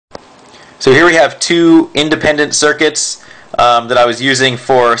So here we have two independent circuits that I was using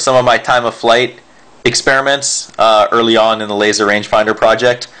for some of my time of flight experiments early on in the laser rangefinder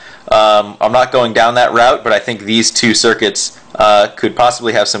project. I'm not going down that route, but I think these two circuits could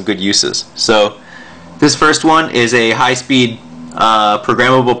possibly have some good uses. So this first one is a high-speed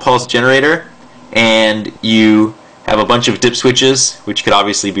programmable pulse generator, and you have a bunch of dip switches, which could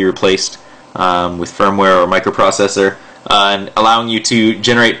obviously be replaced with firmware or microprocessor, and allowing you to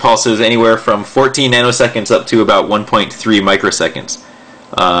generate pulses anywhere from 14 nanoseconds up to about 1.3 microseconds.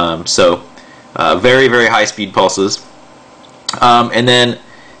 Very, very high-speed pulses. And then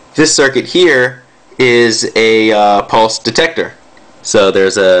this circuit here is a pulse detector. So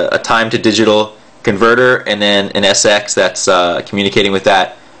there's a time-to-digital converter and then an SX that's communicating with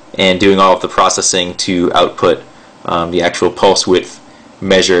that and doing all of the processing to output the actual pulse width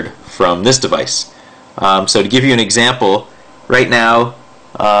measured from this device. So to give you an example, right now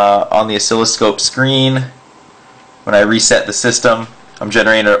on the oscilloscope screen, when I reset the system, I'm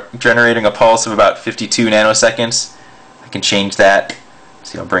generating a pulse of about 52 nanoseconds. I can change that.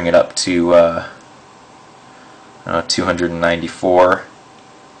 So I'll bring it up to 294.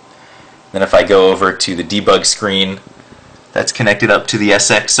 Then if I go over to the debug screen that's connected up to the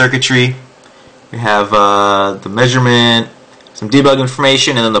SX circuitry, we have the measurement, some debug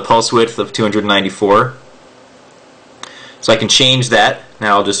information, and then the pulse width of 294. So I can change that.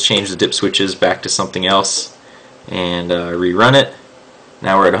 Now I'll just change the dip switches back to something else and rerun it.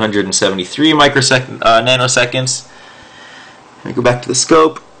 Now we're at 173 nanoseconds. Let me go back to the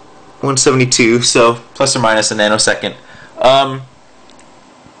scope. 172, so plus or minus a nanosecond.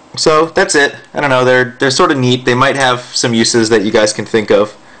 So that's it. I don't know, they're sort of neat. They might have some uses that you guys can think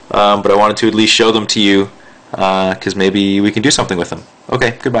of, but I wanted to at least show them to you because maybe we can do something with them.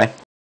 Okay, goodbye.